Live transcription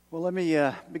Well, let me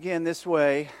begin this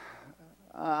way.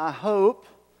 I hope,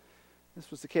 this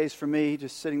was the case for me,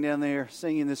 just sitting down there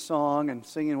singing this song and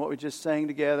singing what we just sang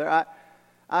together.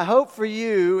 I hope for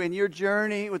you in your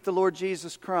journey with the Lord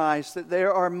Jesus Christ that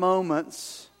there are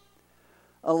moments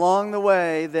along the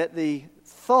way that the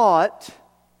thought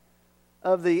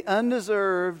of the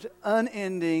undeserved,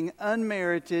 unending,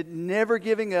 unmerited, never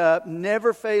giving up,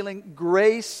 never failing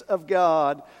grace of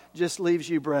God just leaves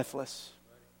you breathless.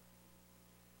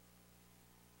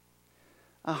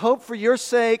 I hope for your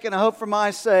sake and I hope for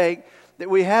my sake that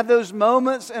we have those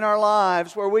moments in our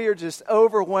lives where we are just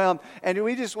overwhelmed and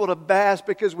we just want to bask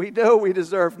because we know we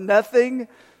deserve nothing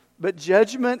but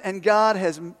judgment and God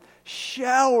has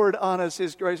showered on us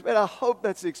His grace. But I hope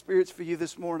that's the experience for you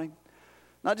this morning.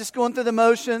 Not just going through the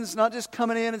motions, not just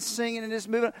coming in and singing and just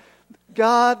moving.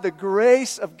 God, the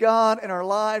grace of God in our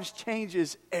lives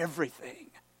changes everything.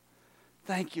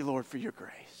 Thank you, Lord, for your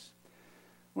grace.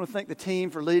 I want to thank the team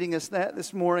for leading us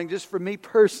this morning. Just for me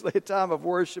personally, a time of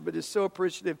worship, but just so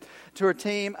appreciative to our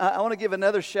team. I want to give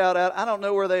another shout out. I don't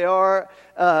know where they are.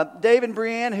 Dave and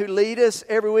Brianne, who lead us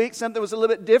every week. Something was a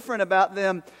little bit different about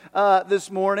them this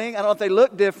morning. I don't know if they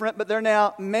look different, but they're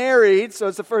now married. So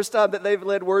it's the first time that they've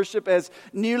led worship as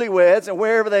newlyweds. And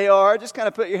wherever they are, just kind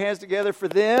of put your hands together for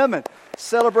them and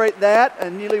celebrate that, a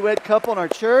newlywed couple in our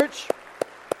church.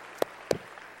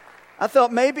 I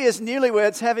thought maybe as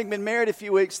newlyweds, having been married a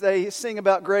few weeks, they sing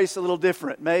about grace a little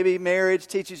different. Maybe marriage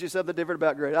teaches you something different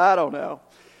about grace. I don't know.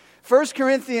 1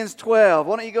 Corinthians 12.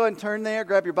 Why don't you go ahead and turn there,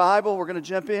 grab your Bible. We're going to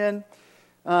jump in.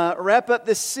 Wrap up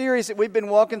this series that we've been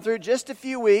walking through just a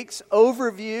few weeks.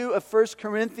 Overview of 1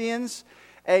 Corinthians,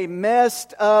 a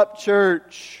messed up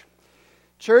church.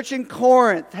 Church in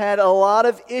Corinth had a lot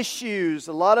of issues,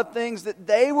 a lot of things that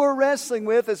they were wrestling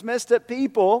with as messed up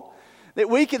people, that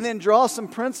we can then draw some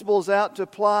principles out to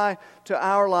apply to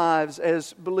our lives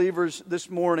as believers this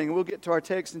morning. We'll get to our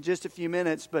text in just a few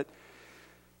minutes, but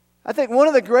I think one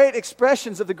of the great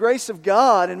expressions of the grace of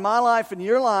God in my life and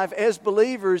your life as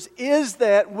believers is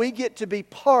that we get to be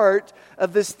part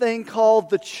of this thing called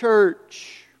the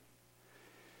church.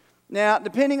 Now,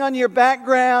 depending on your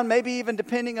background, maybe even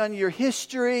depending on your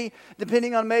history,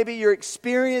 depending on maybe your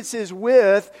experiences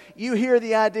with, you hear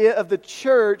the idea of the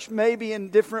church maybe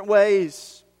in different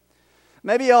ways.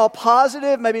 Maybe all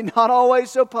positive, maybe not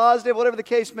always so positive, whatever the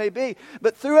case may be.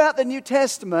 But throughout the New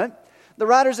Testament, the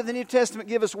writers of the New Testament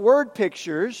give us word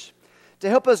pictures to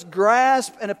help us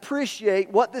grasp and appreciate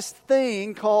what this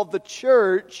thing called the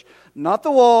church, not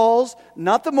the walls,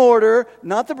 not the mortar,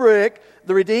 not the brick,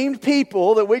 the redeemed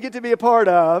people that we get to be a part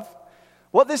of,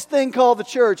 what this thing called the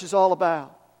church is all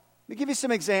about. Let me give you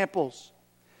some examples.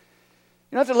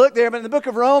 You don't have to look there, but in the book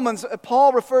of Romans,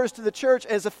 Paul refers to the church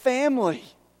as a family.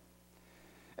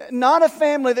 Not a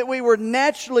family that we were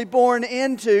naturally born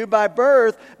into by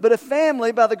birth, but a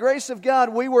family by the grace of God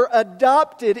we were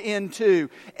adopted into.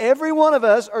 Every one of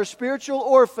us are spiritual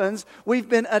orphans. We've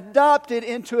been adopted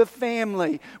into a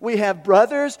family. We have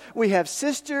brothers, we have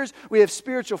sisters, we have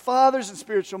spiritual fathers and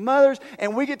spiritual mothers,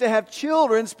 and we get to have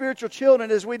children, spiritual children,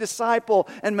 as we disciple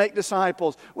and make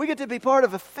disciples. We get to be part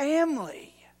of a family.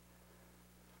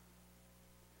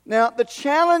 Now, the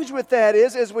challenge with that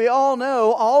is, as we all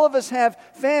know, all of us have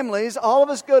families, all of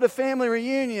us go to family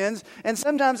reunions, and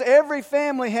sometimes every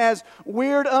family has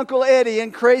weird Uncle Eddie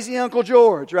and crazy Uncle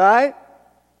George, right?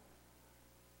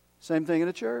 Same thing in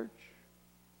a church.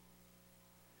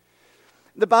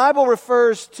 The Bible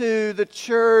refers to the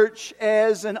church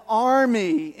as an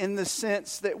army in the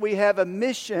sense that we have a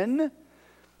mission.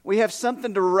 We have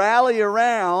something to rally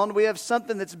around. We have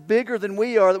something that's bigger than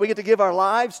we are that we get to give our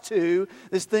lives to.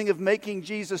 This thing of making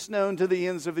Jesus known to the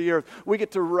ends of the earth. We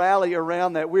get to rally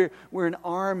around that. We're an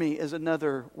army is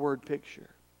another word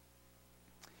picture.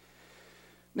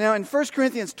 Now in 1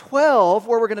 Corinthians 12,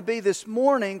 where we're going to be this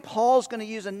morning, Paul's going to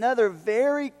use another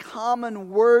very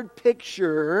common word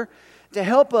picture to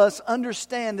help us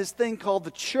understand this thing called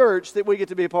the church that we get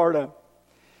to be a part of.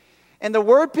 And the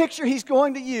word picture he's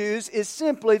going to use is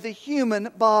simply the human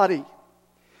body.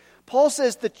 Paul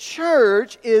says the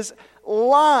church is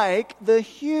like the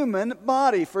human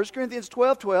body. 1 Corinthians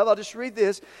 12:12, I'll just read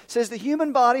this, says the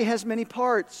human body has many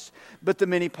parts, but the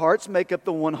many parts make up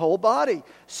the one whole body.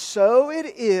 So it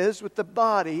is with the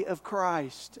body of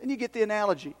Christ. And you get the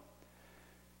analogy.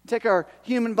 Take our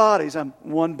human bodies. I'm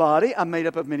one body. I'm made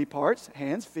up of many parts.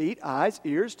 Hands, feet, eyes,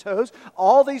 ears, toes.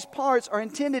 All these parts are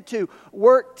intended to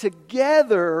work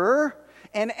together.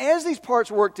 And as these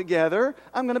parts work together,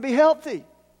 I'm going to be healthy.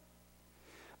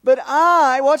 But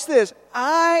watch this,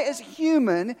 I as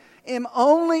human am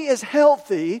only as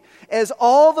healthy as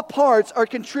all the parts are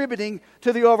contributing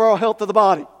to the overall health of the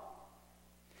body.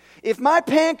 If my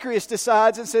pancreas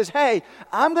decides and says, hey,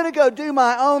 I'm going to go do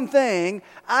my own thing,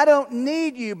 I don't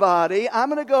need you, body, I'm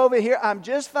going to go over here, I'm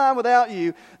just fine without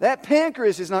you, that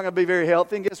pancreas is not going to be very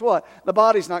healthy, and guess what? The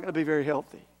body's not going to be very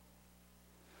healthy.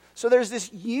 So there's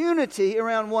this unity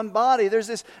around one body. There's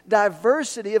this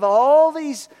diversity of all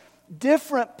these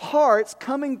different parts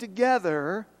coming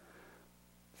together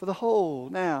for the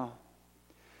whole. Now,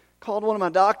 called one of my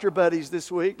doctor buddies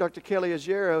this week, Dr. Kelly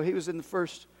Ajero. He was in the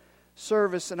first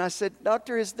service, and I said,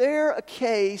 Doctor, is there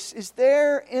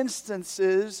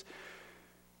instances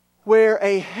where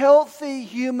a healthy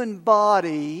human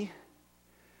body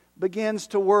begins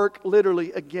to work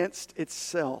literally against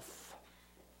itself?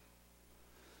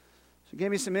 So he gave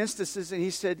me some instances, and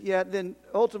he said, yeah, then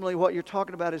ultimately what you're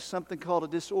talking about is something called a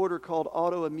disorder called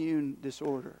autoimmune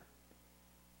disorder.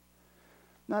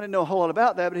 Now, I didn't know a whole lot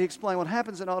about that, but he explained what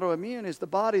happens in autoimmune is the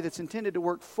body that's intended to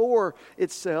work for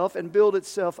itself and build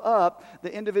itself up,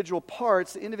 the individual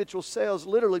parts, the individual cells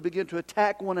literally begin to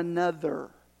attack one another.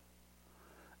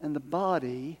 And the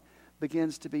body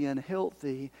begins to be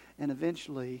unhealthy and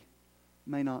eventually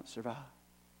may not survive.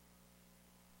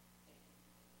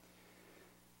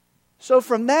 So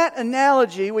from that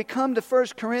analogy, we come to 1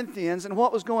 Corinthians and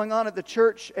what was going on at the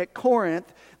church at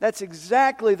Corinth. That's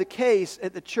exactly the case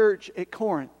at the church at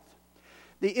Corinth.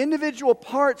 The individual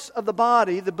parts of the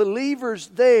body, the believers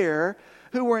there,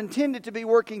 who were intended to be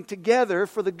working together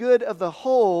for the good of the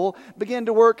whole, began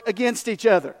to work against each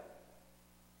other.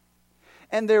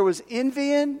 And there was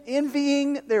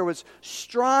envying, there was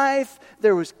strife,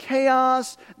 there was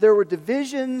chaos, there were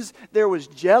divisions, there was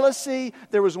jealousy,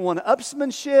 there was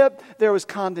one-upsmanship, there was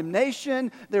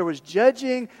condemnation, there was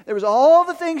judging, there was all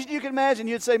the things you can imagine.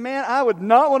 You'd say, man, I would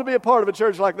not want to be a part of a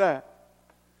church like that.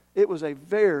 It was a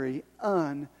very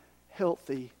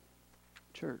unhealthy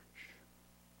church.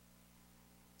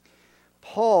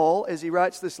 Paul, as he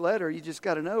writes this letter, you just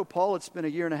got to know, Paul had spent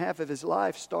 1.5 years of his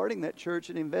life starting that church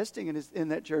and investing in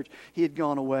that church. He had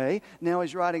gone away. Now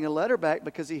he's writing a letter back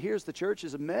because he hears the church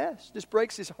is a mess. Just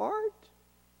breaks his heart.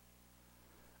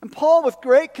 And Paul, with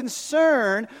great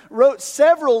concern, wrote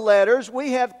several letters.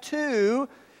 We have 2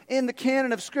 in the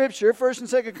canon of Scripture, 1 and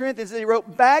 2 Corinthians, that he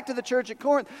wrote back to the church at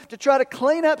Corinth to try to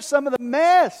clean up some of the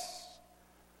mess.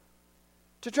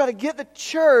 To try to get the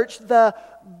church, the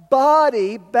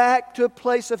body, back to a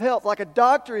place of health. Like a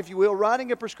doctor, if you will,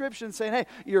 writing a prescription saying, hey,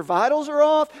 your vitals are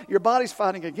off, your body's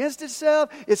fighting against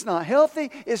itself, it's not healthy,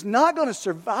 it's not going to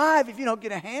survive if you don't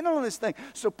get a handle on this thing.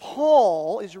 So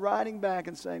Paul is writing back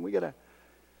and saying, we got to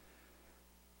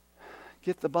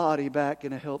get the body back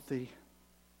in a healthy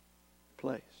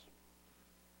place.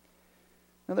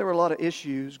 Now, there were a lot of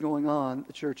issues going on at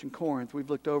the church in Corinth. We've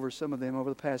looked over some of them over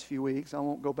the past few weeks. I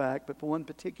won't go back, but one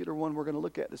particular one we're going to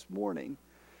look at this morning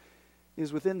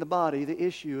is within the body, the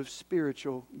issue of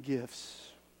spiritual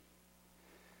gifts.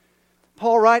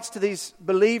 Paul writes to these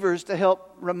believers to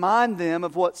help remind them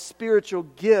of what spiritual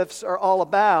gifts are all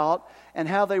about and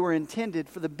how they were intended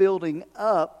for the building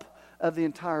up of the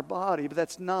entire body. But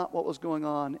that's not what was going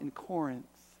on in Corinth.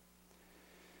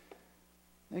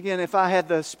 Again, if I had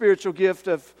the spiritual gift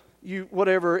of you,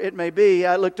 whatever it may be,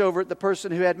 I looked over at the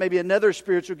person who had maybe another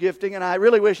spiritual gifting, and I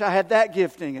really wish I had that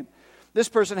gifting. And this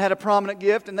person had a prominent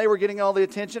gift, and they were getting all the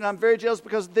attention. I'm very jealous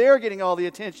because they're getting all the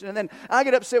attention. And then I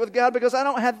get upset with God because I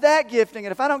don't have that gifting.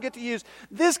 And if I don't get to use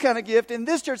this kind of gift in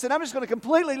this church, then I'm just going to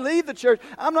completely leave the church.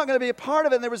 I'm not going to be a part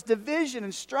of it. And there was division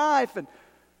and strife, and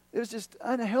it was just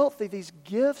unhealthy. These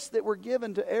gifts that were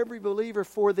given to every believer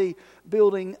for the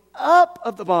building up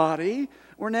of the body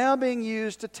were now being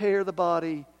used to tear the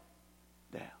body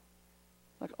down,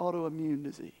 like autoimmune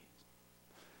disease.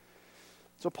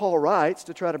 So Paul writes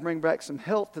to try to bring back some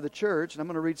health to the church, and I'm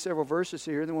going to read several verses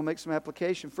here, and then we'll make some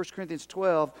application. 1 Corinthians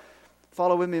 12,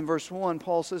 follow with me in verse 1.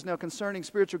 Paul says, now concerning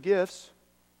spiritual gifts,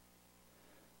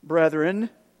 brethren,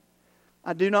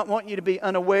 I do not want you to be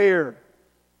unaware.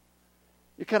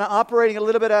 You're kind of operating a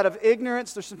little bit out of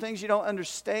ignorance. There's some things you don't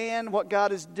understand what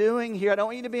God is doing here. I don't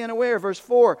want you to be unaware. Verse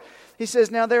 4, he says,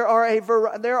 now there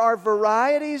are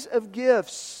varieties of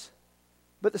gifts,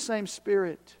 but the same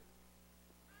Spirit.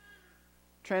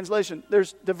 Translation,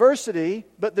 there's diversity,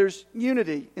 but there's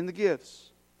unity in the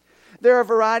gifts. There are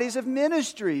varieties of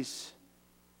ministries,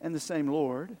 and the same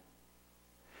Lord.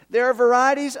 There are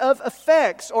varieties of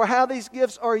effects, or how these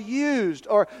gifts are used,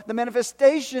 or the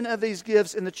manifestation of these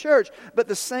gifts in the church. But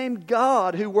the same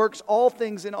God who works all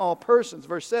things in all persons.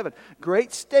 Verse 7,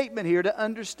 great statement here to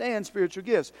understand spiritual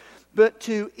gifts. But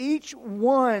to each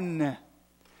one,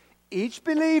 each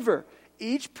believer,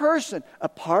 each person a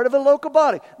part of a local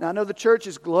body. Now, I know the church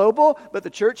is global, but the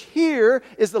church here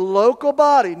is the local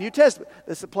body. New Testament.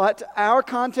 Let's apply it to our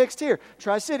context here.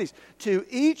 Tri-Cities. To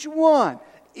each one,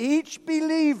 each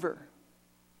believer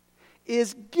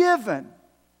is given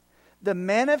the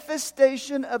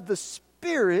manifestation of the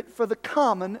Spirit for the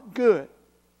common good.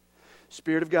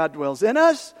 Spirit of God dwells in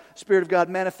us. Spirit of God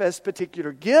manifests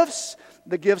particular gifts.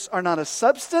 The gifts are not a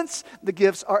substance. The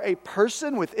gifts are a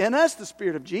person within us, the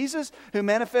Spirit of Jesus, who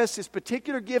manifests His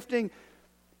particular gifting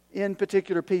in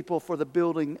particular people for the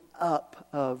building up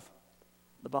of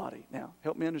the body. Now,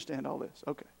 help me understand all this.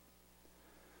 Okay.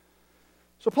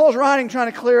 So Paul's writing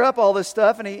trying to clear up all this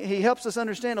stuff, and he helps us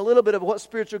understand a little bit of what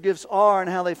spiritual gifts are and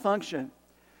how they function.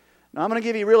 Now, I'm going to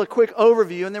give you a really quick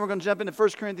overview, and then we're going to jump into 1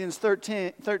 Corinthians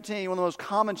 13, one of the most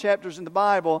common chapters in the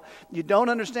Bible. You don't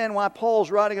understand why Paul's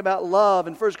writing about love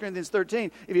in 1 Corinthians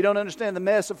 13 if you don't understand the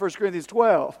mess of 1 Corinthians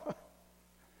 12.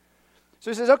 So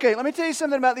he says, okay, let me tell you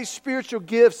something about these spiritual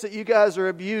gifts that you guys are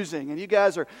abusing, and you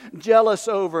guys are jealous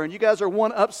over, and you guys are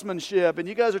one-upsmanship, and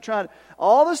you guys are trying to...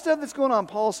 All the stuff that's going on,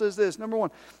 Paul says this. Number one,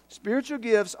 spiritual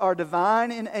gifts are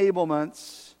divine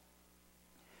enablements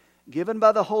given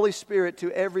by the Holy Spirit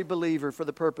to every believer for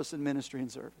the purpose of ministry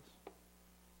and service.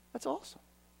 That's awesome.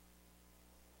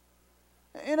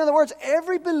 In other words,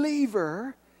 every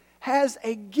believer has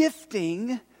a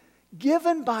gifting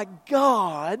given by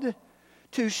God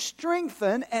to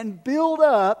strengthen and build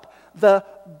up the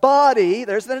body,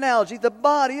 there's the analogy, the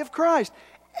body of Christ.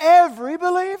 Every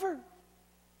believer.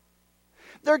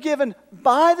 They're given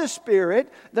by the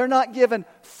Spirit. They're not given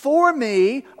for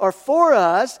me or for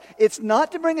us. It's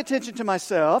not to bring attention to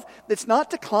myself. It's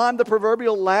not to climb the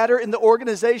proverbial ladder in the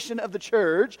organization of the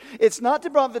church. It's not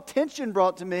to bring the attention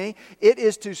brought to me. It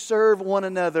is to serve one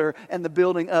another and the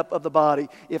building up of the body.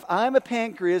 If I'm a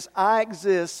pancreas, I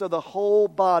exist so the whole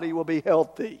body will be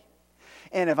healthy.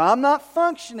 And if I'm not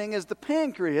functioning as the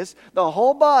pancreas, the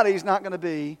whole body is not going to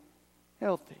be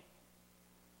healthy.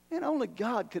 And only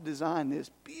God could design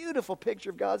this beautiful picture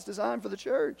of God's design for the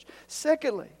church.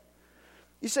 Secondly,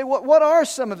 you say, what are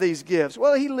some of these gifts?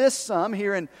 Well, he lists some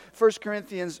here in 1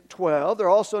 Corinthians 12. They're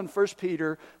also in 1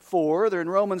 Peter 4. They're in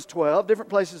Romans 12, different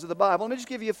places of the Bible. Let me just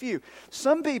give you a few.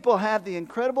 Some people have the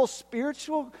incredible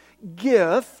spiritual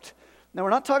gift. Now, we're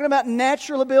not talking about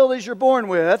natural abilities you're born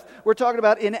with. We're talking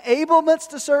about enablements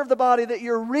to serve the body that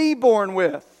you're reborn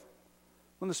with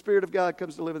when the Spirit of God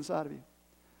comes to live inside of you.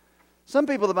 Some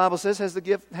people, the Bible says, have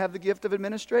the gift of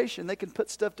administration. They can put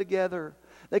stuff together.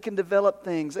 They can develop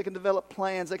things. They can develop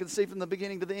plans. They can see from the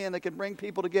beginning to the end. They can bring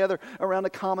people together around a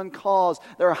common cause.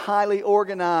 They're highly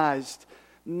organized.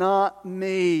 Not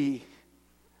me.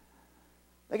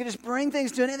 They can just bring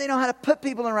things to an end. They know how to put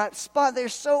people in the right spot. They're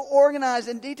so organized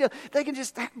and detailed. They can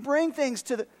just bring things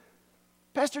to the...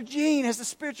 Pastor Gene has the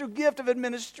spiritual gift of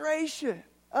administration.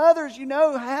 Others,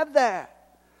 have that.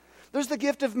 There's the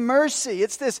gift of mercy.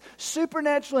 It's this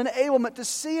supernatural enablement to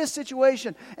see a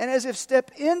situation and as if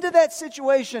step into that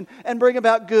situation and bring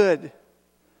about good.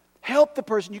 Help the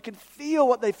person. You can feel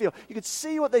what they feel. You can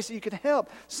see what they see. You can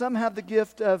help. Some have the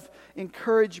gift of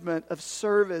encouragement, of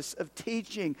service, of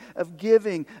teaching, of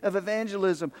giving, of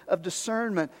evangelism, of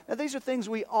discernment. Now, these are things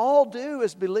we all do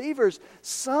as believers.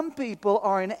 Some people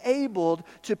are enabled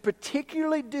to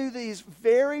particularly do these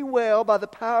very well by the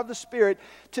power of the Spirit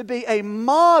to be a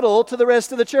model to the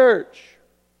rest of the church.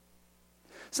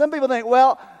 Some people think,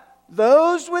 well,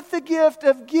 those with the gift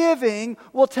of giving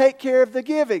will take care of the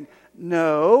giving.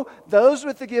 No, those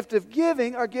with the gift of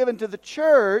giving are given to the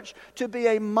church to be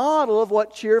a model of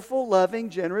what cheerful, loving,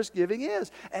 generous giving is.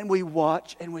 And we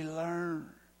watch and we learn.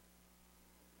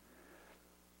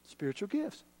 Spiritual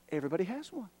gifts. Everybody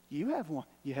has one. You have one.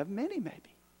 You have many,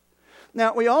 maybe.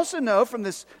 Now, we also know from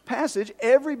this passage,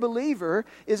 every believer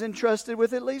is entrusted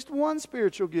with at least one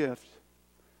spiritual gift.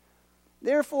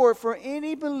 Therefore, for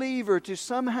any believer to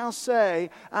somehow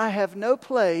say, I have no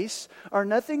place, or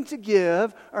nothing to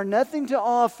give, or nothing to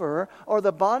offer, or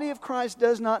the body of Christ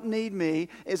does not need me,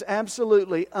 is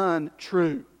absolutely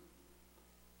untrue.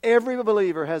 Every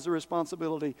believer has a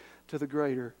responsibility to the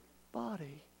greater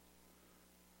body.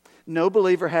 No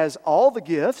believer has all the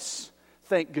gifts,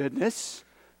 thank goodness.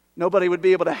 Nobody would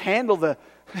be able to handle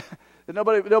no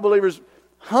believer's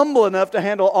humble enough to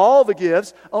handle all the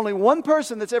gifts. Only one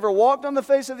person that's ever walked on the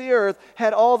face of the earth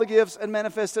had all the gifts and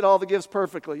manifested all the gifts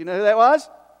perfectly. You know who that was?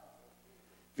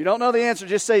 If you don't know the answer,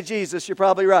 just say Jesus. You're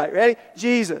probably right. Ready?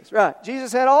 Jesus. Right.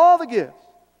 Jesus had all the gifts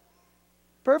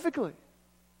perfectly.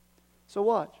 So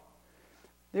watch.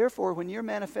 Therefore, when you're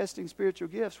manifesting spiritual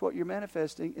gifts, what you're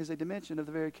manifesting is a dimension of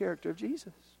the very character of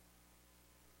Jesus.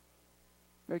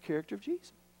 Very character of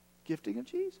Jesus. Gifting of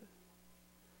Jesus.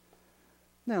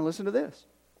 Now listen to this.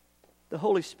 The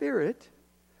Holy Spirit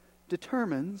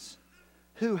determines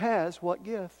who has what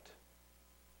gift.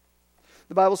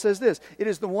 The Bible says this, it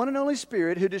is the one and only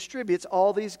Spirit who distributes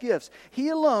all these gifts. He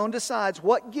alone decides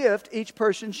what gift each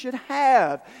person should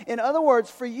have. In other words,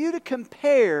 for you to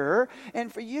compare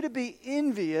and for you to be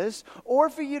envious or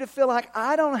for you to feel like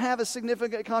I don't have a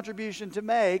significant contribution to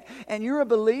make and you're a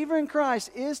believer in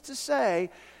Christ is to say,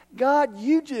 God,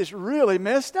 you just really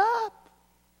messed up.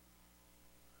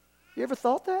 You ever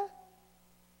thought that?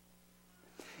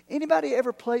 Anybody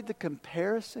ever played the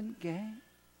comparison game?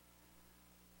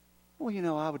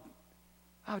 Well,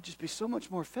 I would just be so much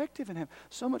more effective and have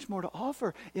so much more to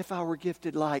offer if I were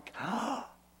gifted like,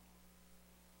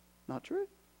 not true.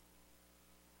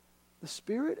 The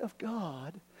Spirit of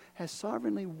God has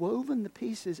sovereignly woven the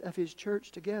pieces of His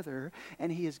church together,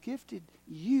 and He has gifted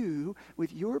you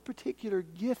with your particular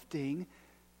gifting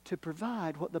to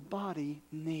provide what the body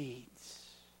needs.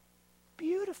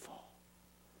 Beautiful.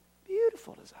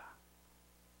 Beautiful design.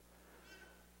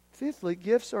 Fifthly,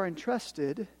 gifts are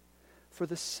entrusted for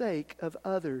the sake of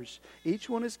others. Each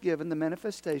one is given the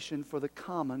manifestation for the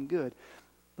common good.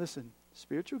 Listen,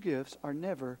 spiritual gifts are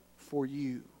never for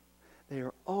you. They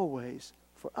are always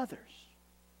for others.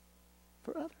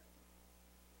 For others.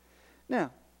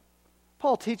 Now,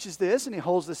 Paul teaches this and he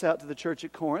holds this out to the church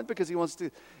at Corinth because he wants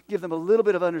to give them a little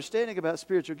bit of understanding about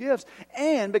spiritual gifts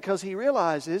and because he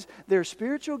realizes their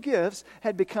spiritual gifts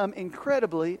had become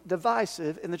incredibly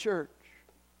divisive in the church.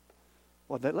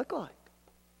 What did that look like?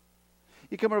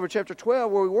 You come over to chapter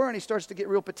 12 where we were and he starts to get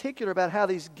real particular about how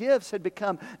these gifts had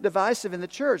become divisive in the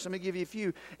church. Let me give you a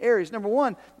few areas. Number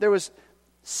one, there was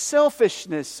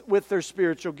selfishness with their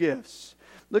spiritual gifts.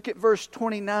 Look at verse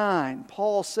 29.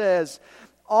 Paul says,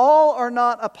 all are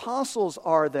not apostles,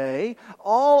 are they?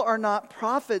 All are not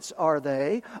prophets, are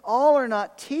they? All are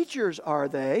not teachers, are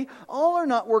they? All are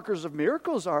not workers of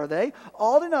miracles, are they?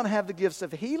 All do not have the gifts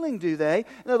of healing, do they?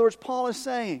 In other words, Paul is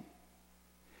saying,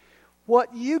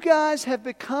 what you guys have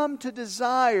become to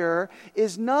desire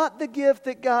is not the gift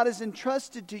that God has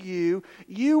entrusted to you.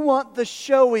 You want the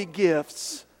showy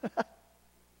gifts.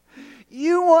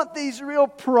 You want these real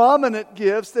prominent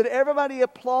gifts that everybody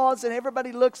applauds and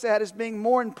everybody looks at as being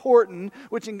more important,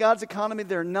 which in God's economy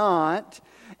they're not.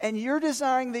 And you're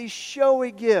desiring these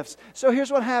showy gifts. So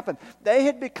here's what happened. They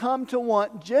had become to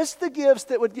want just the gifts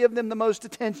that would give them the most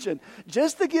attention.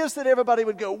 Just the gifts that everybody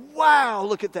would go, wow,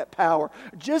 look at that power.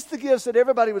 Just the gifts that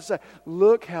everybody would say,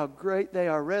 look how great they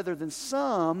are, rather than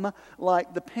some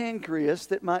like the pancreas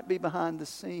that might be behind the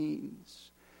scenes.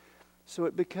 So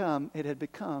it had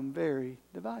become very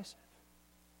divisive.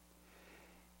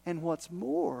 And what's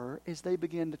more is they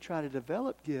began to try to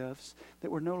develop gifts that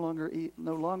were no longer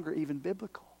even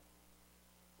biblical.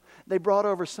 They brought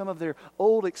over some of their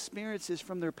old experiences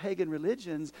from their pagan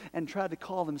religions and tried to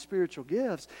call them spiritual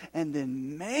gifts. And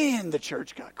then, man, the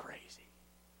church got crazy.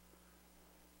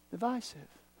 Divisive.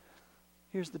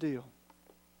 Here's the deal.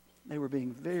 They were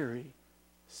being very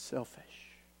selfish.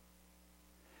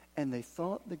 And they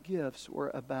thought the gifts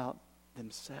were about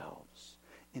themselves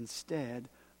instead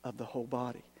of the whole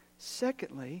body.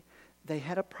 Secondly, they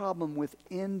had a problem with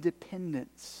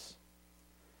independence.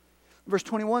 Verse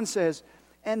 21 says,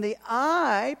 and the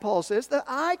eye, Paul says, the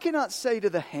eye cannot say to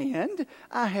the hand,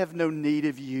 I have no need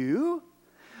of you.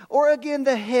 Or again,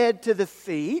 the head to the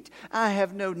feet, I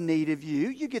have no need of you.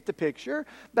 You get the picture.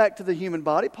 Back to the human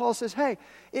body. Paul says, hey,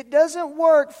 it doesn't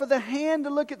work for the hand to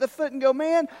look at the foot and go,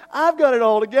 man, I've got it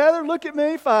all together. Look at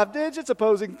me, 5 digits,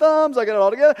 opposing thumbs. I got it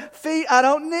all together. Feet, I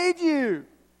don't need you.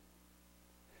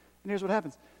 And here's what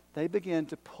happens. They began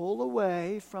to pull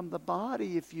away from the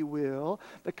body, if you will,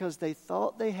 because they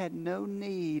thought they had no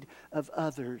need of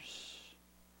others.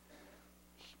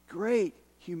 Great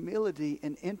humility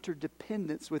and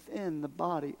interdependence within the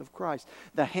body of Christ.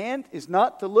 The hand is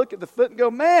not to look at the foot and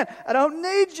go, man, I don't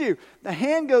need you. The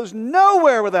hand goes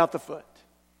nowhere without the foot.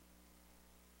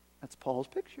 That's Paul's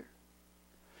picture.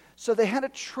 So they had a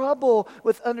trouble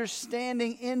with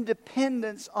understanding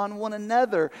independence on one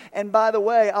another. And by the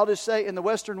way, I'll just say in the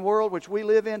Western world, which we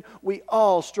live in, we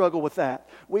all struggle with that.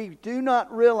 We do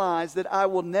not realize that I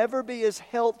will never be as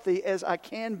healthy as I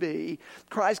can be.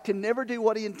 Christ can never do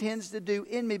what He intends to do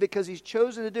in me because He's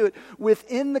chosen to do it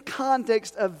within the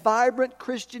context of vibrant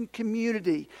Christian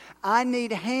community. I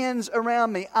need hands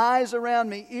around me, eyes around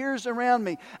me, ears around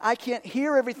me. I can't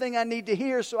hear everything I need to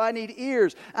hear, so I need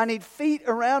ears. I need feet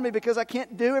around me because I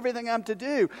can't do everything I'm to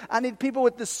do. I need people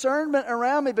with discernment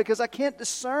around me because I can't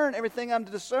discern everything I'm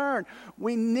to discern.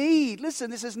 We need,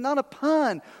 listen, this is not a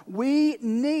pun. We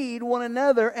need one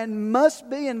another and must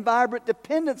be in vibrant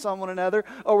dependence on one another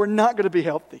or we're not going to be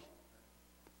healthy.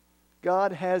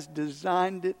 God has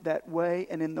designed it that way,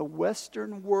 and in the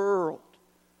Western world,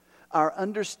 our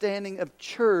understanding of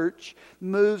church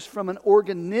moves from an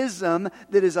organism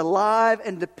that is alive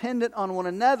and dependent on one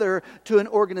another to an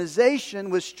organization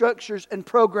with structures and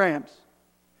programs.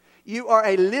 You are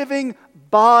a living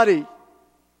body.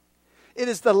 It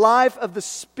is the life of the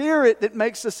Spirit that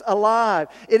makes us alive.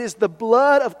 It is the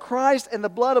blood of Christ and the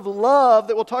blood of love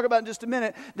that we'll talk about in just a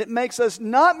minute that makes us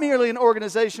not merely an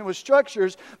organization with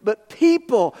structures, but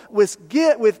people with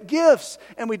gifts,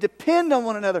 and we depend on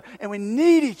one another and we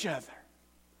need each other.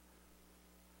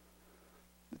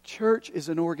 The church is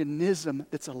an organism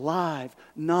that's alive,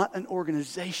 not an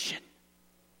organization.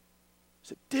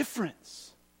 There's a difference.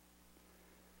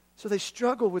 So they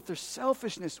struggle with their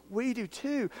selfishness. We do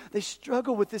too. They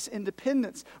struggle with this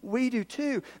independence. We do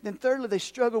too. Then thirdly, they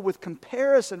struggle with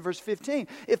comparison. Verse 15.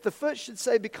 If the foot should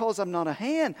say, because I'm not a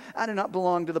hand, I do not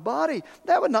belong to the body,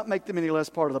 that would not make them any less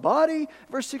part of the body.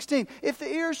 Verse 16. If the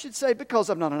ear should say, because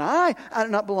I'm not an eye, I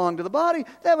do not belong to the body,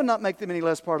 that would not make them any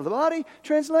less part of the body.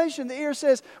 Translation, the ear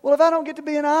says, well, if I don't get to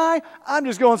be an eye, I'm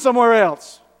just going somewhere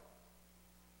else.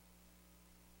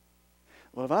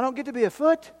 Well, if I don't get to be a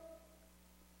foot,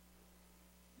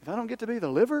 if I don't get to be the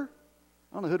liver,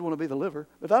 I don't know who'd want to be the liver.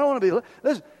 If I don't want to be,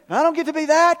 listen, if I don't get to be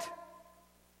that,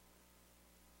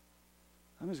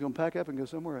 I'm just going to pack up and go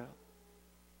somewhere else.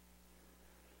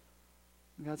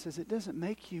 And God says it doesn't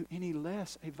make you any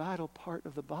less a vital part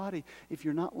of the body if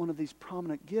you're not one of these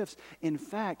prominent gifts. In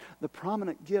fact, the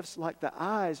prominent gifts like the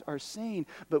eyes are seen,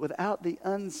 but without the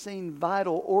unseen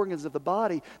vital organs of the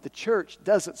body, the church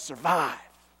doesn't survive.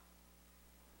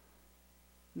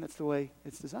 And that's the way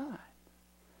it's designed.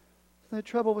 They had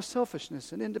trouble with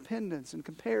selfishness and independence and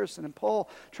comparison. And Paul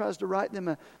tries to write them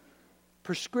a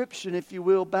prescription, if you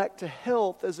will, back to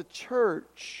health as a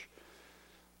church.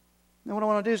 Now what I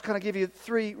want to do is kind of give you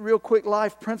 3 real quick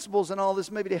life principles and all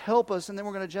this maybe to help us. And then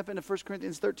we're going to jump into 1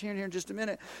 Corinthians 13 here in just a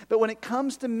minute. But when it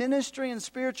comes to ministry and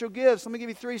spiritual gifts, let me give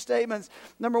you 3 statements.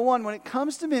 Number 1, when it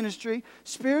comes to ministry,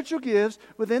 spiritual gifts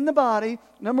within the body,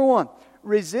 number 1,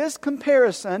 resist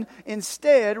comparison.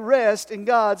 Instead, rest in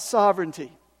God's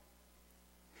sovereignty.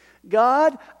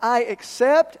 God, I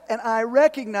accept and I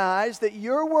recognize that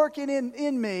you're working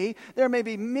in me. There may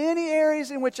be many areas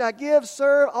in which I give,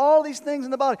 serve, all these things in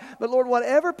the body. But Lord,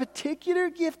 whatever particular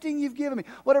gifting you've given me,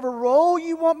 whatever role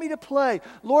you want me to play,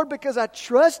 Lord, because I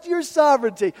trust your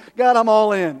sovereignty, God, I'm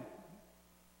all in.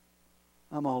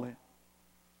 I'm all in.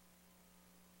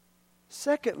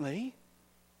 Secondly,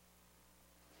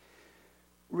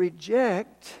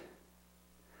 reject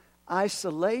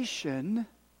isolation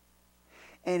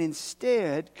and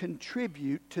instead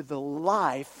contribute to the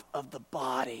life of the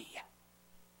body.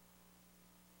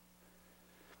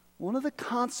 One of the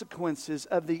consequences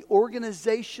of the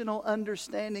organizational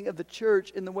understanding of the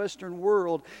church in the Western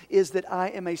world is that I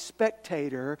am a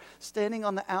spectator standing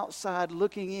on the outside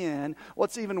looking in.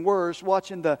 What's even worse,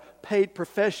 watching the paid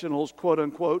professionals, quote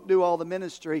unquote, do all the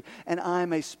ministry, and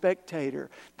I'm a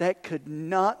spectator. That could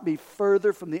not be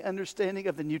further from the understanding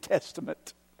of the New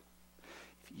Testament.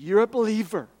 You're a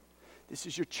believer. This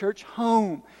is your church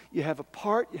home. You have a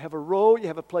part, you have a role, you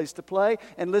have a place to play.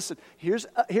 And listen, here's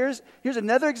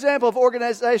another example of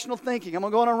organizational thinking. I'm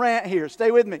going to go on a rant here.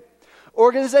 Stay with me.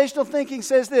 Organizational thinking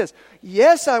says this: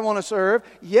 yes, I want to serve.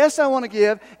 Yes, I want to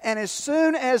give. And as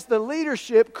soon as the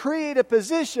leadership create a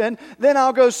position, then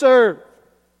I'll go serve.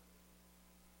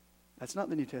 That's not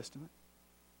the New Testament.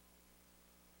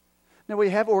 Now,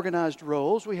 we have organized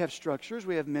roles, we have structures,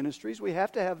 we have ministries, we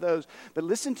have to have those. But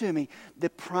listen to me, the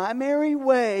primary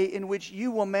way in which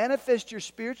you will manifest your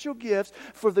spiritual gifts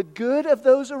for the good of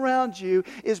those around you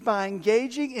is by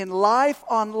engaging in life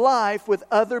on life with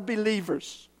other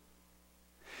believers.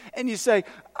 And you say,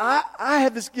 I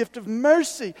have this gift of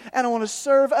mercy and I want to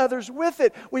serve others with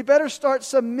it. We better start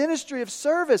some ministry of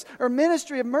service or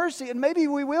ministry of mercy, and maybe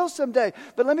we will someday.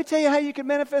 But let me tell you how you can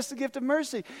manifest the gift of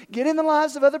mercy. Get in the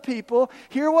lives of other people,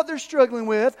 hear what they're struggling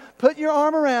with, put your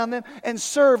arm around them, and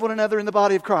serve one another in the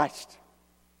body of Christ.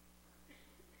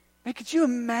 Man, could you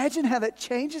imagine how that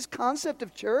changes concept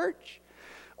of church?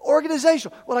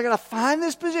 Organizational. Well, I got to find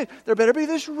this position. There better be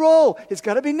this role. It's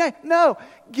got to be named. No.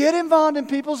 Get involved in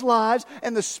people's lives,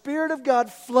 and the Spirit of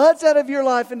God floods out of your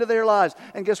life into their lives.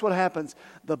 And guess what happens?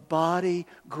 The body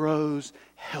grows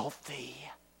healthy.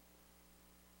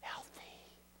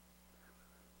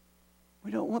 We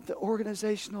don't want the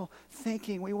organizational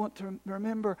thinking. We want to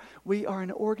remember we are an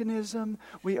organism.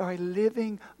 We are a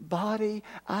living body.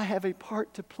 I have a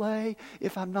part to play.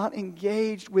 If I'm not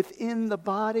engaged within the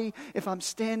body, if I'm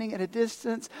standing at a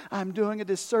distance, I'm doing a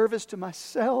disservice to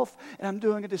myself, and I'm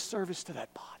doing a disservice to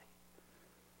that body.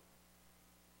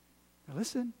 Now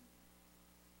listen,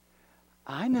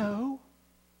 I know,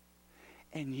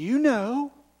 and you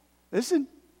know, listen,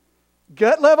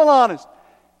 gut level honest.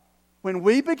 When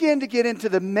we begin to get into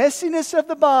the messiness of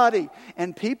the body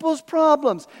and people's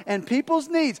problems and people's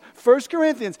needs, 1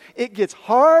 Corinthians, it gets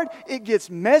hard, it gets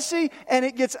messy, and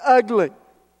it gets ugly.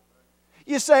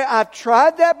 You say, I've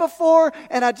tried that before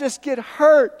and I just get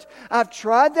hurt. I've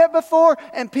tried that before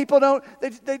and people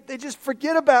they just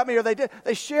forget about me, or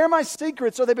they share my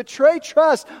secrets, or they betray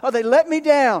trust, or they let me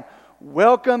down.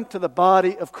 Welcome to the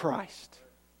body of Christ.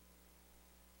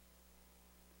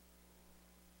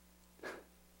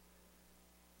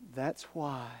 That's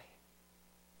why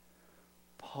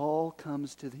Paul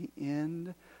comes to the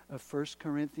end of 1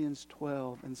 Corinthians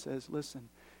 12 and says, listen,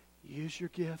 use your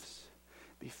gifts,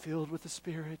 be filled with the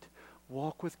Spirit,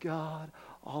 walk with God,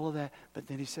 all of that. But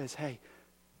then he says, hey,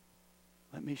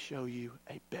 let me show you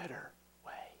a better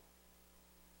way.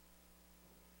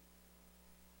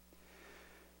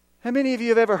 How many of you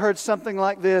have ever heard something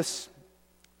like this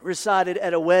recited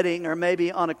at a wedding, or maybe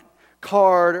on a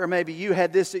card, or maybe you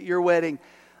had this at your wedding?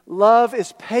 Love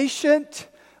is patient.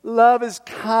 Love is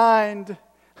kind.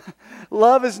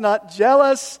 Love is not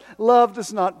jealous. Love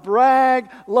does not brag.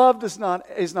 Love is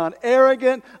not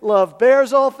arrogant. Love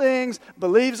bears all things,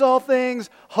 believes all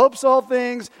things, hopes all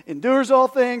things, endures all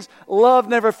things. Love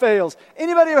never fails.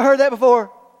 Anybody ever heard that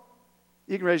before?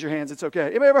 You can raise your hands. It's okay.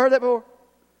 Anybody ever heard that before?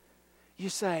 You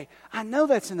say, I know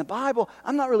that's in the Bible.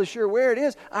 I'm not really sure where it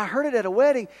is. I heard it at a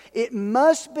wedding. It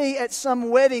must be at some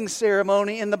wedding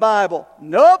ceremony in the Bible.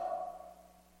 Nope.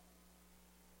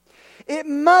 It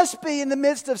must be in the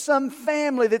midst of some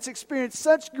family that's experienced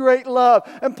such great love.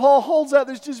 And Paul holds out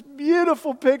this just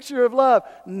beautiful picture of love.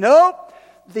 Nope.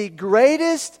 The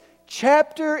greatest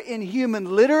chapter in human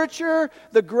literature,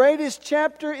 the greatest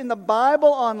chapter in the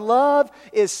Bible on love,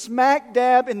 is smack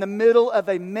dab in the middle of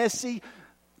a messy,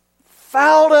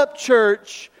 fouled up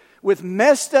church with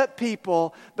messed up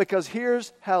people, because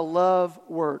here's how love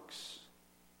works.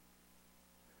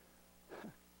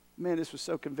 Man, this was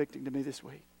so convicting to me this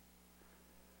week.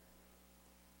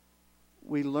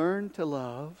 We learn to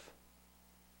love,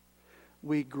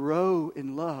 we grow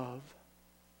in love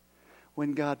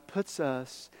when God puts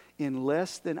us in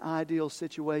less than ideal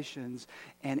situations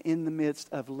and in the midst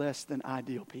of less than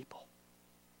ideal people.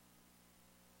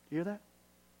 You hear that?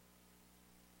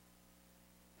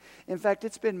 In fact,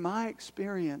 it's been my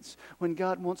experience when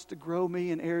God wants to grow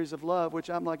me in areas of love, which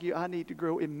I'm like you, I need to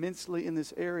grow immensely in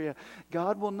this area.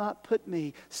 God will not put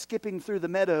me skipping through the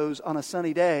meadows on a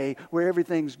sunny day where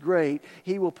everything's great.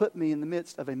 He will put me in the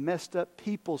midst of a messed up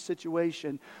people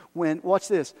situation when, watch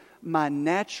this, my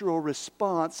natural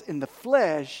response in the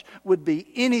flesh would be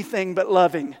anything but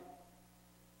loving.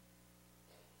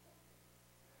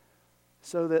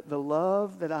 So that the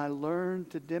love that I learn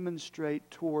to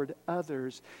demonstrate toward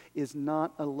others is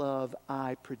not a love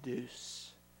I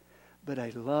produce, but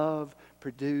a love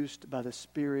produced by the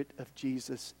Spirit of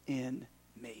Jesus in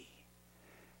me.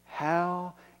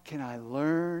 How can I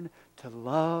learn to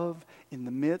love in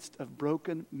the midst of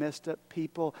broken, messed up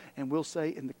people? And we'll say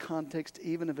in the context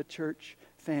even of a church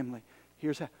family.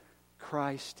 Here's how.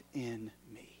 Christ in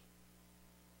me.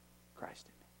 Christ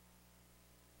in me.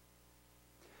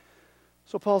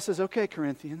 So Paul says, okay,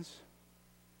 Corinthians,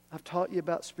 I've taught you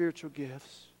about spiritual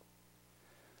gifts.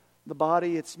 The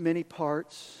body, it's many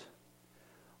parts.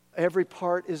 Every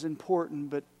part is important,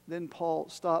 but then Paul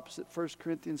stops at 1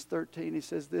 Corinthians 13. He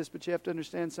says this, but you have to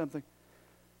understand something.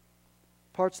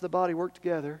 Parts of the body work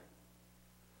together.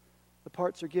 The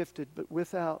parts are gifted, but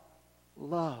without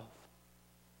love,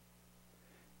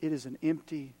 it is an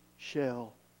empty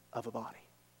shell of a body.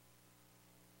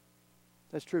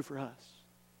 That's true for us,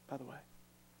 by the way.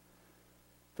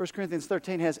 1 Corinthians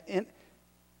 13 has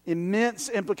immense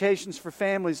implications for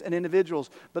families and individuals.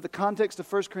 But the context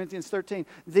of 1 Corinthians 13,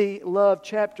 the love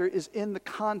chapter, is in the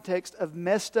context of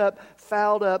messed up,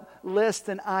 fouled up, less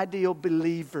than ideal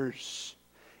believers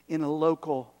in a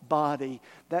local body.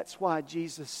 That's why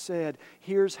Jesus said,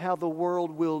 here's how the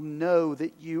world will know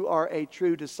that you are a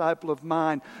true disciple of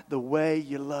mine, the way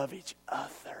you love each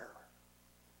other.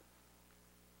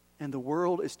 And the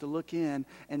world is to look in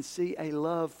and see a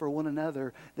love for one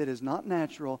another that is not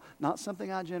natural, not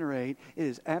something I generate. It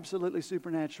is absolutely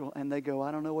supernatural. And they go, I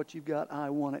don't know what you've got.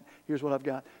 I want it. Here's what I've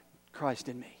got. Christ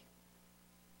in me.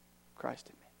 Christ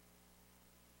in me.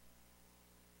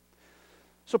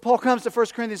 So Paul comes to 1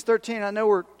 Corinthians 13. I know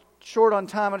we're short on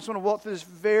time. I just want to walk through this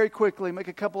very quickly, make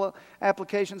a couple of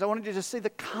applications. I wanted you to see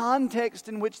the context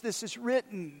in which this is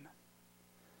written.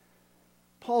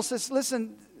 Paul says,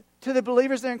 listen, to the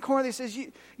believers there in Corinth. He says,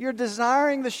 you're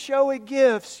desiring the showy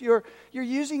gifts. You're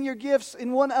using your gifts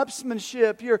in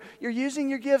one-upsmanship. You're using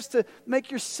your gifts to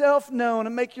make yourself known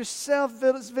and make yourself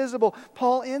visible.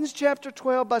 Paul ends chapter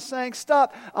 12 by saying,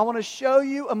 stop, I want to show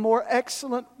you a more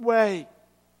excellent way.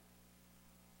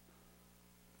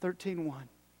 13:1.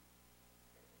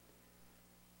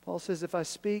 Paul says, if I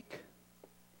speak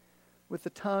with the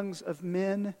tongues of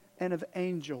men and of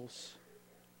angels,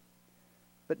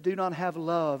 but do not have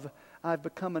love, I've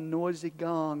become a noisy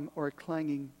gong or a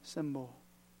clanging cymbal.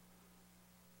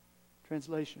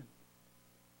 Translation.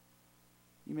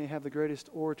 You may have the greatest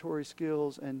oratory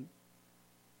skills and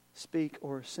speak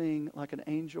or sing like an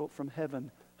angel from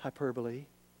heaven, hyperbole.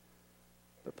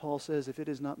 But Paul says if it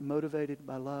is not motivated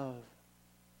by love,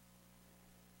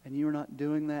 and you are not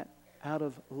doing that out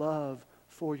of love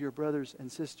for your brothers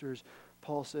and sisters,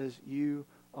 Paul says you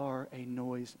are a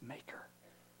noise maker.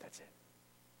 That's it.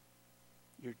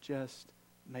 You're just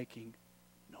making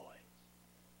noise.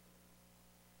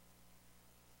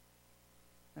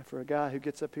 And for a guy who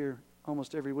gets up here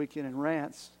almost every weekend and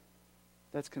rants,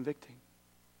 that's convicting.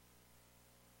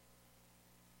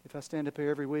 If I stand up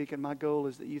here every week and my goal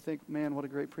is that you think, man, what a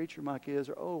great preacher Mike is,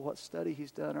 or oh, what study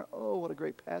he's done, or oh, what a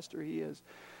great pastor he is.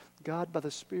 God, by the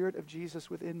Spirit of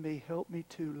Jesus within me, help me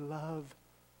to love.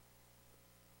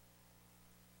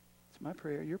 It's my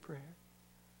prayer, your prayer.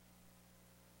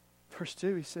 Verse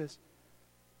 2, he says,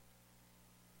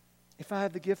 if I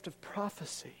have the gift of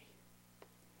prophecy,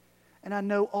 and I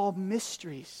know all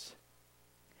mysteries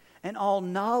and all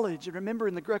knowledge. And remember,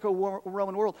 in the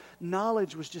Greco-Roman world,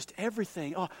 knowledge was just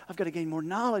everything. Oh, I've got to gain more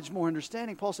knowledge, more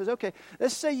understanding. Paul says, okay,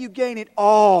 let's say you gain it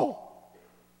all.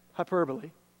 Hyperbole.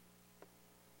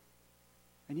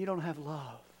 And you don't have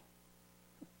love.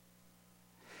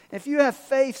 If you have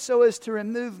faith so as to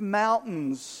remove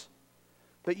mountains,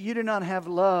 but you do not have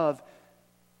love,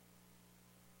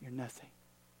 you're nothing.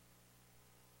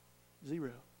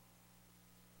 Zero.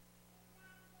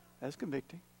 That's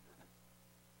convicting.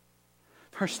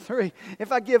 Verse 3,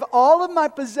 if I give all of my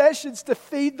possessions to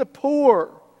feed the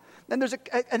poor. And there's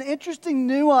an interesting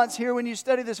nuance here when you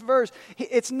study this verse.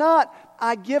 It's not,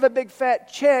 I give a big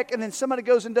fat check and then somebody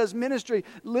goes and does ministry.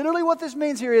 Literally what this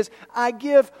means here is, I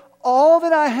give all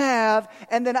that I have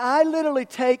and then I literally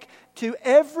take to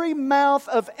every mouth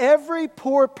of every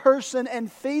poor person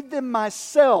and feed them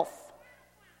myself.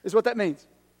 Is what that means.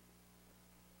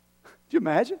 Do you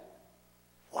imagine?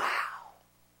 Wow.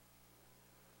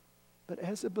 But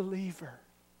as a believer,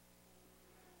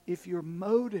 if your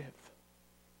motive,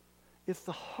 if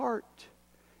the heart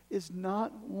is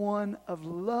not one of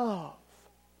love,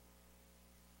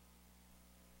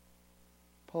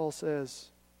 Paul says,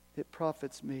 it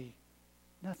profits me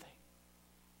nothing.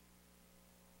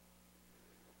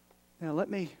 Now let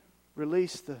me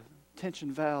release the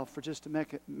tension valve for just a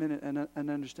minute and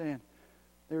understand.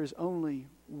 There is only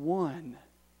one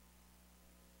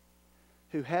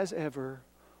who has ever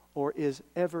or is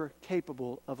ever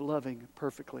capable of loving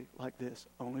perfectly like this.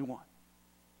 Only one.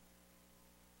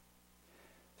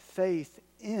 Faith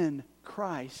in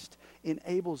Christ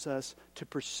enables us to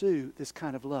pursue this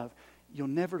kind of love. You'll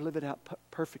never live it out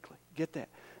perfectly. Get that?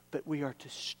 But we are to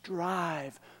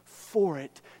strive for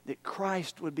it, that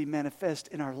Christ would be manifest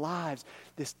in our lives.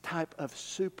 This type of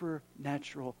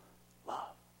supernatural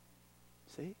love.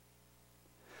 See?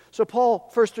 So Paul,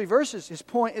 first 3 verses, his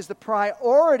point is the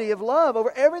priority of love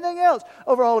over everything else,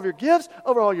 over all of your gifts,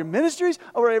 over all your ministries,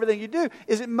 over everything you do.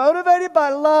 Is it motivated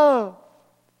by love?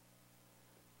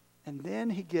 And then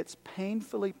he gets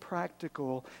painfully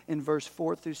practical in verse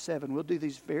 4 through 7. We'll do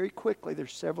these very quickly.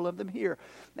 There's several of them here.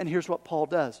 And here's what Paul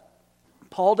does.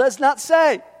 Paul does not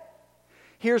say,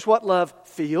 here's what love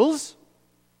feels.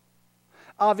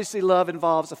 Obviously, love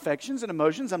involves affections and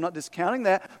emotions. I'm not discounting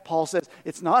that. Paul says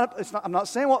it's not. I'm not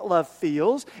saying what love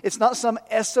feels. It's not some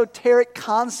esoteric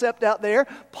concept out there.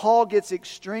 Paul gets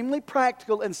extremely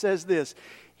practical and says this.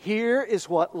 Here is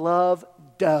what love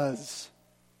does.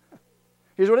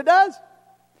 Here's what it does.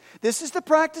 This is the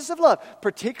practice of love,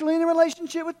 particularly in a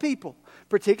relationship with people,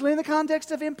 particularly in the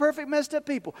context of imperfect, messed up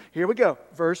people. Here we go.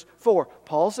 Verse 4.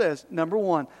 Paul says, number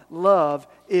 1, love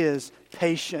is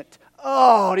patient.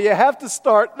 Oh, do you have to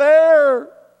start there?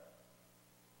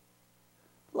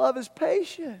 Love is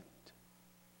patient.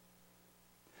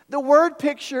 The word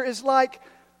picture is like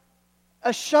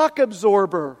a shock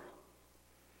absorber.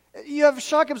 You have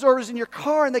shock absorbers in your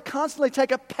car and they constantly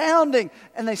take a pounding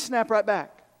and they snap right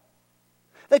back.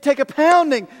 They take a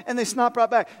pounding and they snap right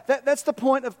back. That's the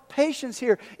point of patience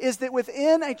here, is that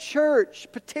within a church,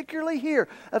 particularly here,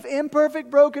 of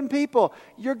imperfect, broken people,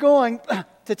 you're going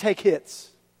to take hits.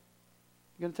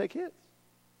 You're going to take hits.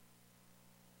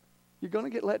 You're going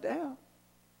to get let down.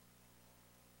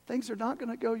 Things are not going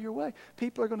to go your way.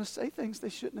 People are going to say things they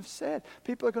shouldn't have said.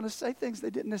 People are going to say things they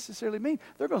didn't necessarily mean.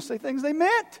 They're going to say things they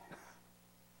meant.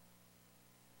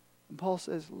 And Paul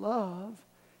says, love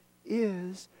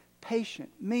is patient,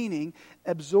 meaning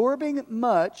absorbing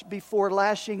much before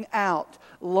lashing out,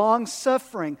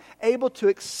 long-suffering, able to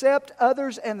accept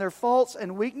others and their faults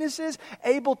and weaknesses,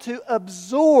 able to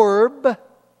absorb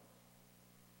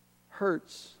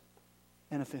hurts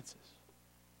and offenses.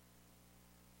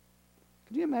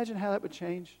 Can you imagine how that would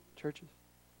change churches?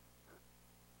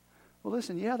 Well,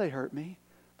 listen, yeah, they hurt me,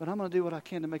 but I'm going to do what I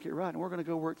can to make it right, and we're going to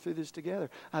go work through this together.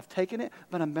 I've taken it,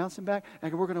 but I'm bouncing back,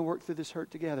 and we're going to work through this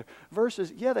hurt together.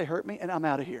 Versus, yeah, they hurt me, and I'm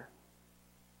out of here.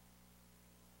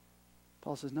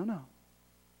 Paul says, no.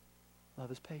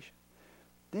 Love is patient.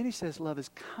 Then he says love is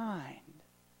kind.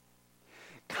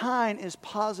 Kind is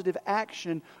positive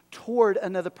action toward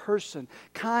another person.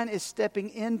 Kindness is stepping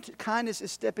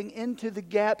into the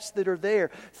gaps that are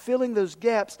there, filling those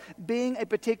gaps, being a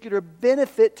particular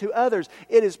benefit to others.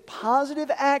 It is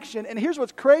positive action, and here's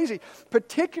what's crazy,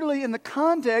 particularly in the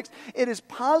context, it is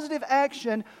positive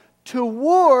action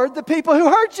toward the people who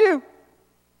hurt you.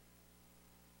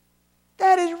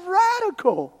 That is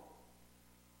radical.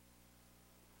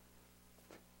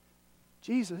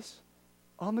 Jesus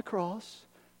on the cross,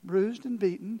 bruised and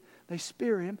beaten, they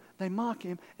spear him, they mock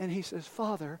him, and he says,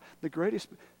 Father, the greatest,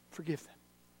 forgive them.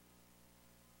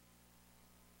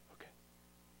 Okay.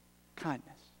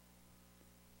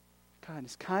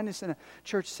 Kindness in a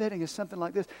church setting is something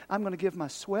like this. I'm going to give my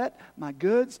sweat, my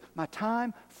goods, my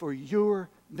time for your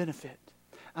benefit.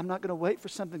 I'm not going to wait for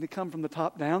something to come from the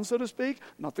top down, so to speak,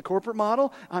 not the corporate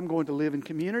model. I'm going to live in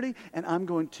community, and I'm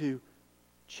going to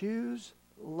choose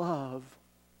love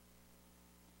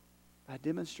by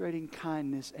demonstrating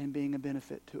kindness and being a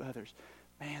benefit to others.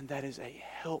 Man, that is a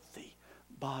healthy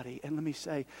body. And let me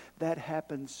say, that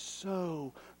happens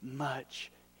so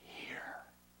much here.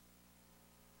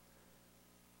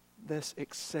 Let's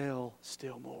excel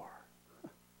still more.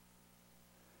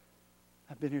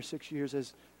 I've been here 6 years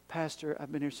as pastor.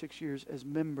 I've been here 6 years as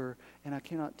member, and I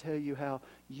cannot tell you how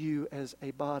you as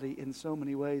a body in so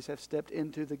many ways have stepped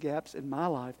into the gaps in my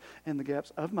life and the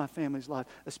gaps of my family's life,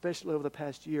 especially over the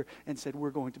past year, and said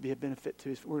we're going to be a benefit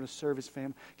to us. We're going to serve his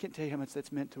family. Can't tell you how much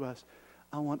that's meant to us.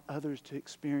 I want others to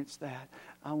experience that.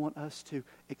 I want us to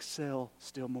excel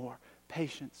still more.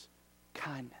 Patience,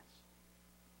 kindness.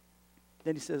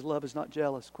 Then he says love is not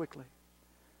jealous. Quickly.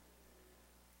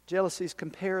 Jealousy is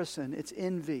comparison. It's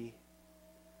envy.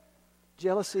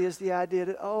 Jealousy is the idea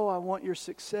that, I want your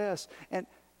success, and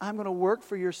I'm going to work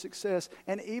for your success.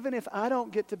 And even if I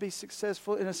don't get to be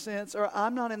successful in a sense, or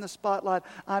I'm not in the spotlight,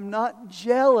 I'm not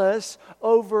jealous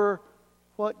over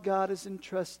what God has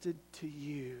entrusted to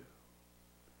you.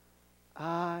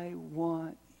 I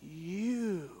want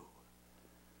you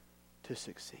to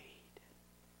succeed.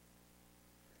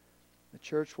 The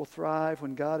church will thrive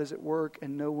when God is at work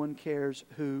and no one cares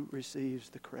who receives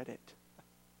the credit.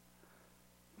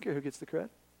 I don't care who gets the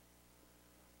credit.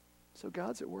 So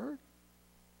God's at work.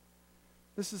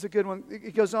 This is a good one.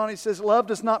 He goes on, he says, love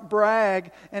does not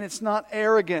brag and it's not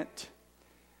arrogant.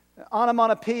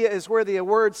 Onomatopoeia is where the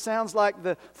word sounds like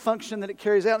the function that it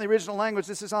carries out in the original language.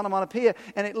 This is onomatopoeia,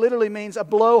 and it literally means a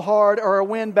blowhard or a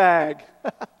windbag.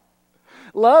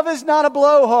 Love is not a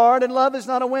blowhard and love is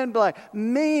not a windbag.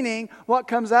 Meaning, what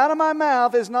comes out of my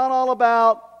mouth is not all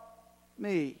about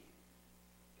me.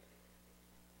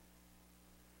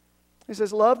 He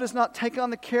says, love does not take on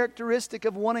the characteristic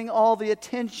of wanting all the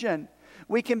attention.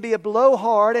 We can be a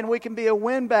blowhard and we can be a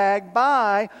windbag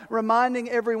by reminding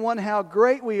everyone how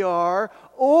great we are,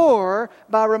 or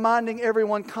by reminding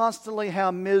everyone constantly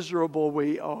how miserable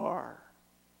we are.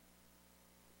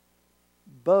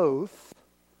 Both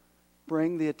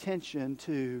bring the attention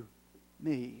to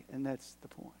me, and that's the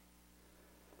point.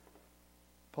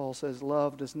 Paul says,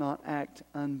 love does not act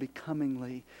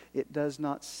unbecomingly. It does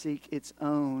not seek its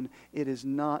own. It is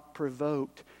not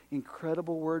provoked.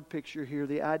 Incredible word picture here.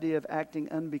 The idea of acting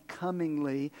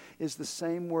unbecomingly is the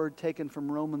same word taken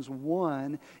from Romans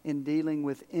 1 in dealing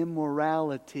with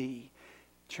immorality.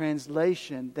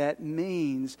 Translation, that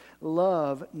means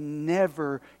love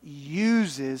never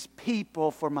uses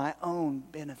people for my own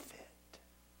benefit.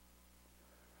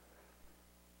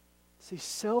 See,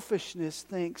 selfishness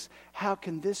thinks, how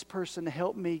can this person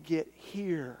help me get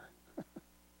here?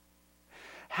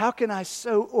 How can I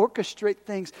so orchestrate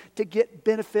things to get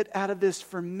benefit out of this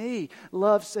for me?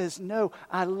 Love says, no,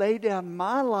 I lay down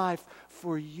my life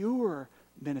for your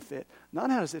benefit. Not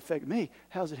how does it affect me,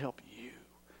 how does it help you?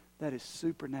 That is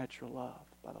supernatural love,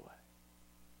 by the way.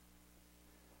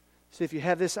 See, if you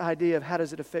have this idea of how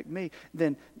does it affect me,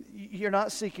 then you're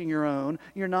not seeking your own.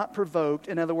 You're not provoked.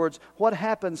 In other words, what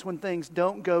happens when things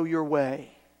don't go your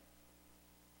way?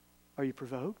 Are you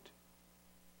provoked?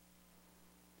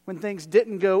 When things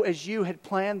didn't go as you had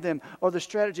planned them, or the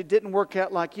strategy didn't work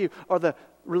out like you, or the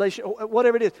relation,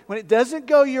 whatever it is, when it doesn't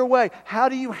go your way, how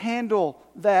do you handle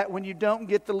that when you don't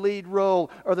get the lead role,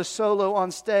 or the solo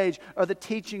on stage, or the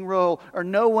teaching role, or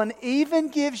no one even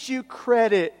gives you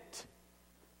credit?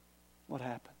 What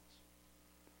happens?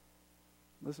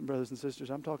 Listen, brothers and sisters,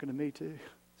 I'm talking to me too.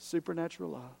 Supernatural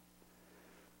love.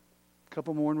 A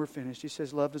couple more and we're finished. He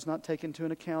says, love does not take into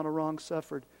account a wrong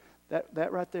suffered.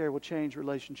 That right there will change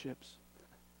relationships.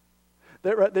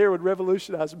 That right there would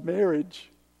revolutionize marriage.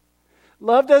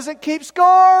 Love doesn't keep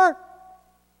score.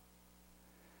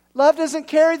 Love doesn't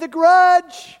carry the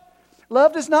grudge.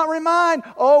 Love does not remind,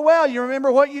 oh, well, you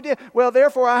remember what you did. Well,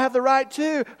 therefore, I have the right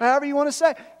to, however you want to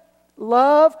say.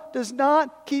 Love does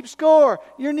not keep score.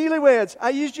 You're newlyweds.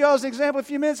 I used you all as an example a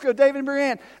few minutes ago, David and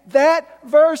Brianne. That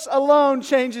verse alone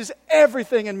changes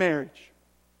everything in marriage.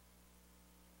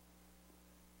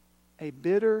 A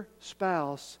bitter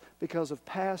spouse, because of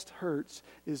past hurts,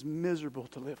 is miserable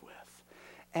to live with.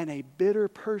 And a bitter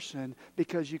person,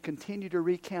 because you continue to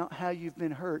recount how you've been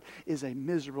hurt, is a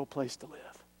miserable place to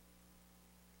live.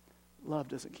 Love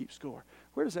doesn't keep score.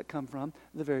 Where does that come from?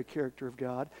 The very character of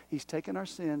God. He's taken our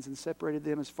sins and separated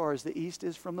them as far as the east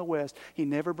is from the west. He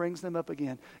never brings them up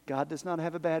again. God does not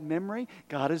have a bad memory.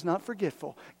 God is not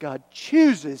forgetful. God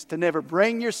chooses to never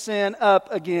bring your sin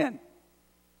up again.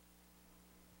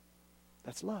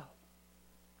 That's love.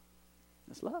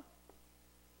 That's love.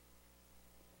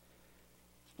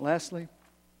 Lastly,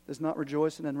 does not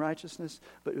rejoice in unrighteousness,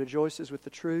 but rejoices with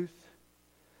the truth.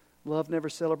 Love never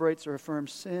celebrates or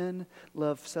affirms sin.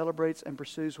 Love celebrates and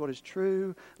pursues what is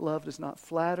true. Love does not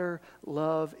flatter.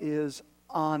 Love is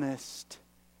honest.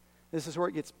 This is where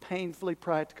it gets painfully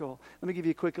practical. Let me give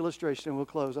you a quick illustration and we'll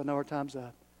close. I know our time's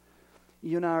up.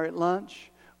 You and I are at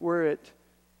lunch. We're at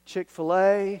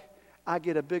Chick-fil-A. I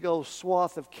get a big old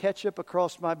swath of ketchup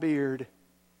across my beard.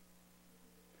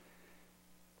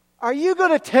 Are you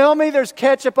going to tell me there's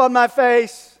ketchup on my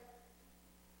face?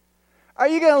 Are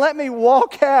you going to let me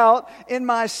walk out in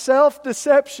my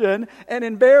self-deception and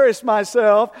embarrass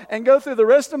myself and go through the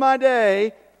rest of my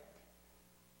day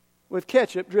with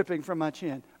ketchup dripping from my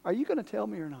chin? Are you going to tell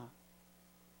me or not?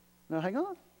 Now, hang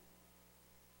on.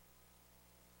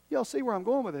 Y'all see where I'm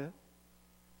going with it?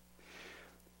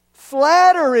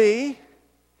 Flattery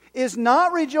is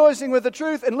not rejoicing with the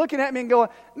truth and looking at me and going,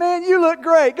 man, you look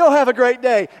great. Go have a great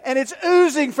day. And it's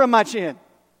oozing from my chin.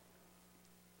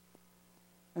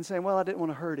 And saying, well, I didn't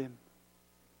want to hurt him.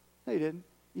 No, you didn't.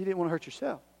 You didn't want to hurt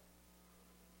yourself.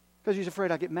 Because you're afraid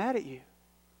I'd get mad at you.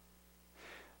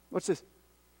 What's this?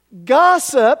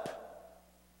 Gossip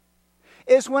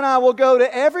is when I will go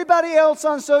to everybody else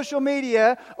on social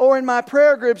media or in my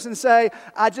prayer groups and say,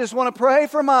 I just want to pray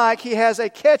for Mike. He has a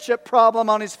ketchup problem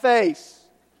on his face.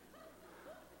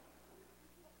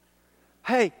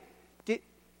 Hey,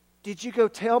 did you go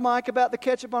tell Mike about the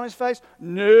ketchup on his face?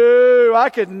 No,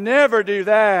 I could never do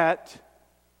that.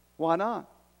 Why not?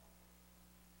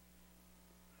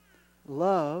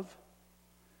 Love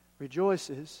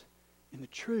rejoices in the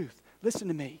truth. Listen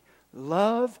to me.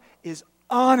 Love is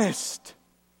honest.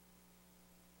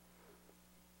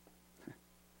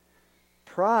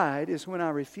 Pride is when I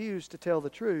refuse to tell the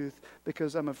truth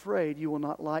because I'm afraid you will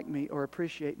not like me or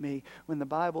appreciate me, when the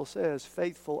Bible says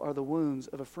faithful are the wounds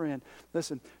of a friend.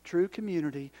 Listen, true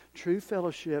community, true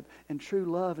fellowship, and true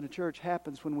love in a church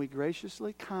happens when we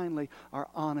graciously, kindly are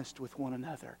honest with one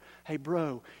another. Hey,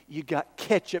 bro, you got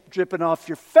ketchup dripping off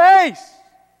your face.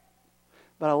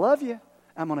 But I love you.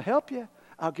 I'm going to help you.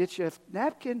 I'll get you a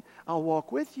napkin. I'll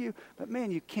walk with you. But man,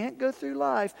 you can't go through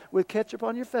life with ketchup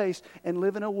on your face and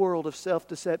live in a world of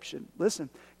self-deception. Listen,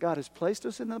 God has placed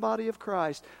us in the body of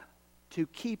Christ to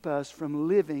keep us from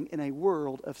living in a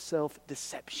world of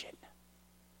self-deception.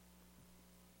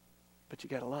 But you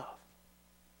got to love.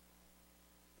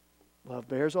 Love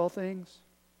bears all things.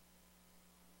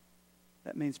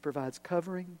 That means provides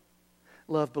covering.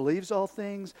 Love believes all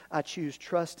things. I choose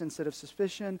trust instead of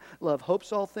suspicion. Love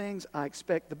hopes all things. I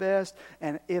expect the best.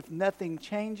 And if nothing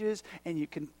changes and you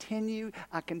continue,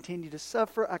 I continue to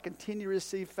suffer. I continue to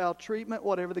receive foul treatment,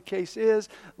 whatever the case is.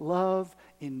 Love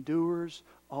endures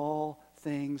all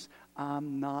things.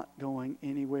 I'm not going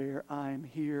anywhere. I'm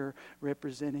here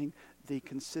representing the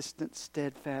consistent,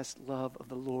 steadfast love of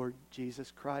the Lord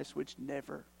Jesus Christ, which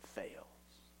never fails.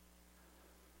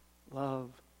 Love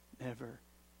never fails.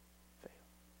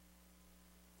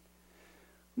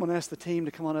 I'm going to ask the team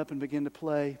to come on up and begin to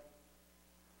play.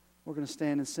 We're going to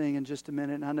stand and sing in just a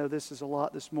minute. And I know this is a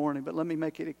lot this morning, but let me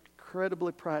make it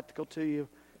incredibly practical to you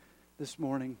this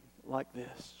morning like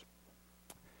this.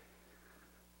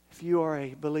 If you are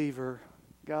a believer,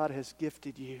 God has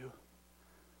gifted you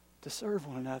to serve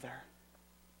one another.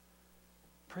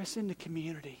 Press into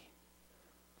community.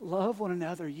 Love one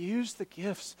another. Use the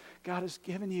gifts God has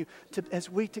given you as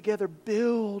we together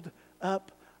build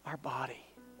up our body.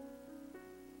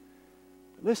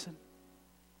 Listen.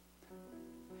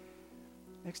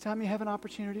 Next time you have an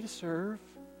opportunity to serve,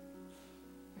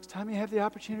 next time you have the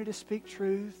opportunity to speak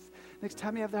truth, next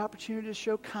time you have the opportunity to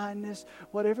show kindness,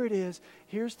 whatever it is,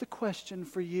 here's the question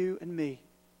for you and me.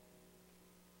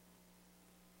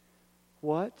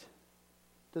 What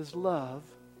does love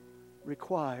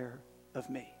require of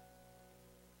me?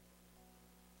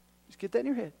 Just get that in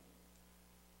your head.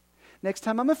 Next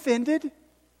time I'm offended,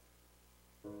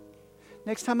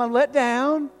 next time I'm let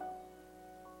down,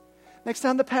 next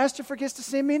time the pastor forgets to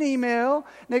send me an email,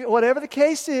 whatever the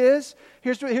case is,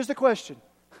 here's the question.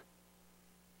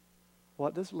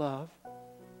 What does love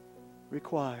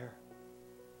require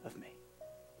of me?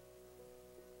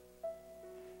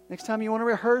 Next time you want to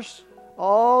rehearse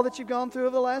all that you've gone through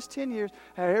over the last 10 years,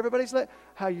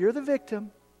 how you're the victim,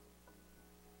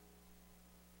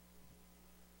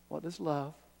 what does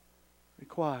love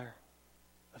require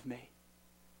of me?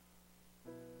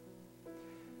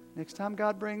 Next time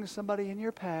God brings somebody in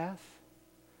your path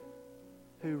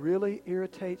who really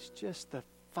irritates just the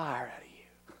fire out of you,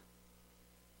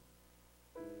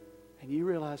 and you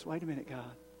realize, wait a minute,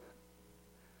 God,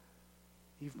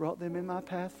 you've brought them in my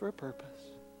path for a purpose.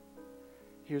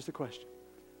 Here's the question.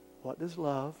 What does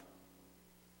love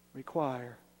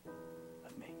require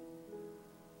of me?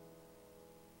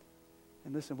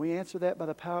 And listen, we answer that by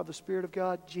the power of the Spirit of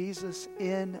God. Jesus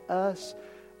in us.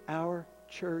 Our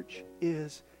church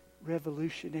is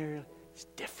revolutionary. It's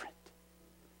different.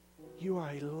 You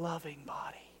are a loving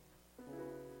body.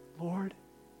 Lord,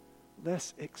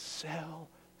 let's excel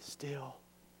still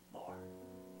more.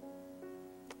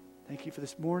 Thank you for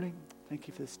this morning. Thank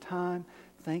you for this time.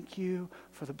 Thank you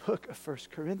for the book of 1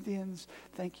 Corinthians.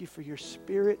 Thank you for your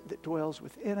Spirit that dwells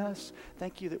within us.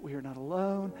 Thank you that we are not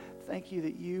alone. Thank you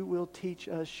that you will teach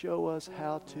us, show us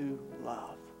how to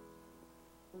love.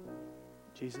 In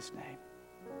Jesus' name.